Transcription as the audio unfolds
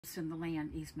in the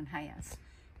land Eastman has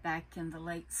back in the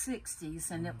late 60s,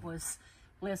 and it was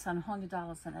less than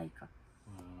 $100 an acre.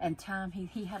 And time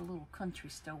he had a little country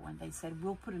store, and they said,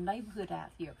 we'll put a neighborhood out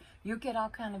here. You'll get all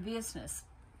kind of business.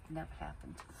 Never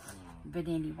happened. But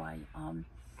anyway,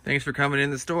 thanks for coming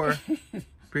in the store.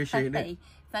 Appreciate it.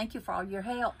 Thank you for all your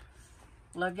help.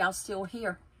 Love y'all still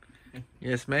here.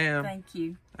 Yes, ma'am. Thank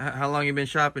you. How long you been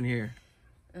shopping here?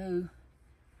 Oh,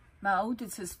 my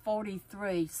oldest is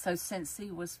 43, so since he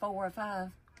was 4 or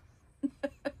 5,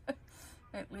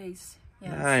 at least.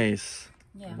 Yes. Nice.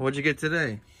 Yeah. What'd you get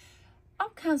today? All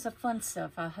kinds of fun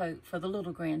stuff, I hope, for the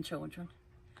little grandchildren.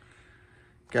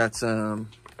 Got some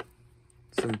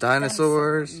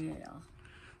dinosaurs. Yeah.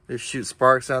 They shoot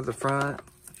sparks out the front.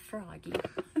 Froggy.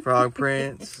 Frog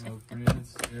prints. Frog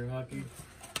prints, air hockey.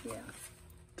 Yeah.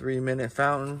 3-minute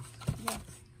fountain. Yes.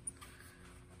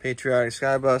 Patriotic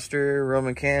Skybuster.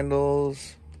 Roman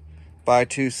candles. Buy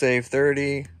 2, save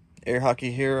 30. Air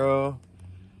hockey hero.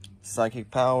 Psychic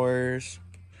powers.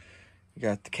 You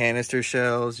got the canister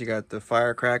shells. You got the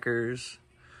firecrackers.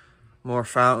 More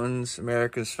fountains.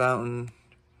 America's fountain.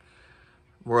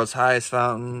 World's highest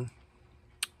fountain.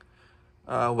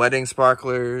 Wedding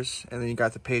sparklers. And then you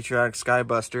got the Patriotic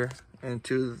Skybuster. And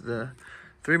 2 of the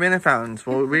 3-minute fountains.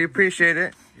 Well, we appreciate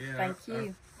it. Yeah, Thank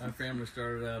you. Our family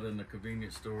started out in the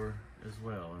convenience store as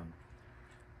well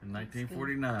in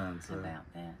 1949. So. How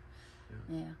about that?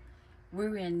 Yeah.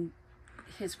 We're in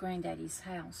his granddaddy's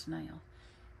house now.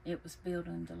 It was built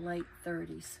in the late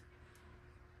 30s.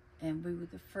 And we were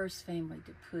the first family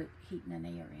to put heating and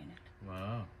air in it.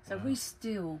 Wow. So we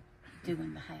still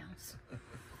doing the house.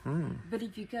 But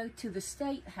if you go to the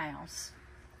State House,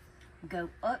 go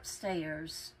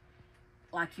upstairs,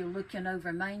 like you're looking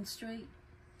over Main Street,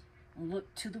 and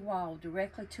look to the wall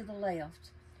directly to the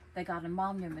left. They got a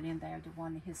monument in there to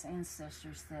one of his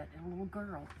ancestors, that a little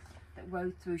girl that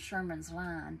rode through Sherman's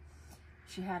line.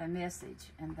 She had a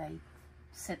message, and they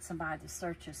sent somebody to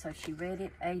search her. So she read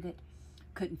it, ate it,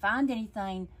 couldn't find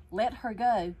anything, let her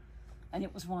go, and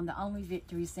it was one of the only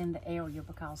victories in the area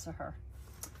because of her.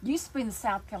 Used to be in the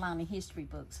South Carolina history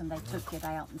books, and they took it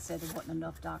out and said there wasn't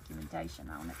enough documentation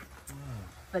on it. Wow.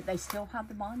 But they still have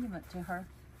the monument to her.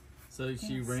 So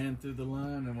she ran through the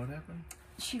line, and what happened?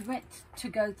 She went to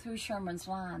go through Sherman's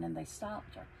line, and they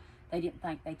stopped her. They didn't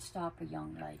think they'd stop a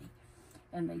young lady.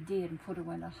 And they did, and put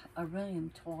her in a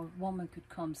room to where a woman could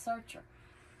come search her.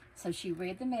 So she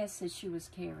read the message she was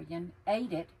carrying,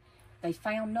 ate it. They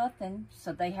found nothing,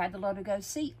 so they had to let her go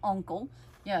see Uncle,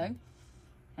 you know.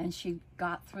 And she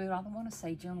got through, I don't want to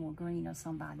say General Green or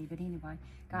somebody, but anyway,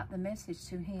 got the message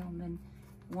to him, and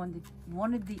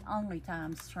one of the only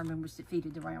times Sherman was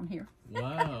defeated around here.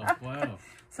 Wow, wow.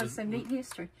 So some neat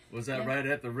history. Was that right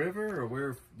at the river, or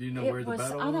where, do you know where the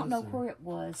battle was? I don't know where it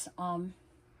was.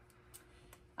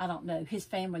 I don't know. His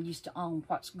family used to own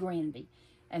what's Granby.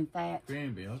 In fact,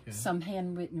 Granby, okay. Some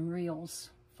handwritten reels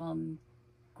from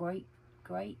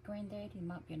great-granddaddy,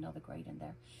 might be another great in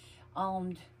there,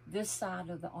 owned this side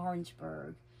of the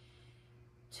Orangeburg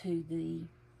to the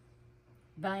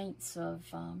banks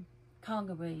of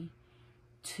Congaree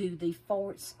to the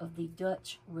forts of the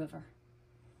Dutch River.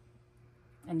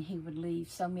 And he would leave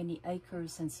so many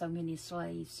acres and so many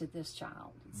slaves to this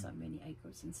child, and so many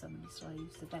acres and so many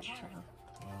slaves to that child.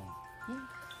 Wow. Yeah.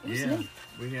 It was Yeah, neat.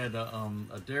 we had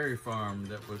a dairy farm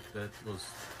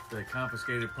they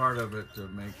confiscated part of it to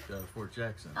make Fort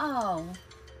Jackson. Oh,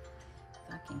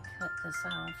 if I can cut this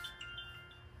off.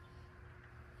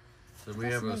 So we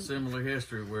That's have a neat. similar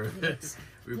history where Yes.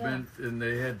 we've Yeah. been, and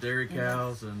they had dairy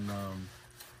cows, and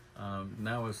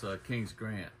now it's King's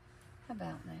Grant. How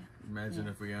about that? Imagine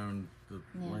Yeah. if we owned the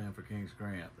Yeah. land for King's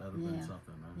Grant. That would have been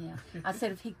something. Huh? Yeah. I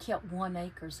said if he kept 1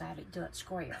 acre out at Dutch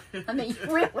Square. I mean,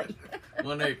 really.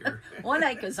 1 acre. 1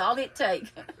 acre's all it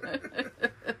takes.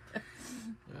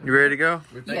 You ready to go?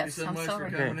 We thank you so I'm much sorry.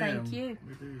 for coming in. Thank you.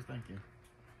 We do. Thank you.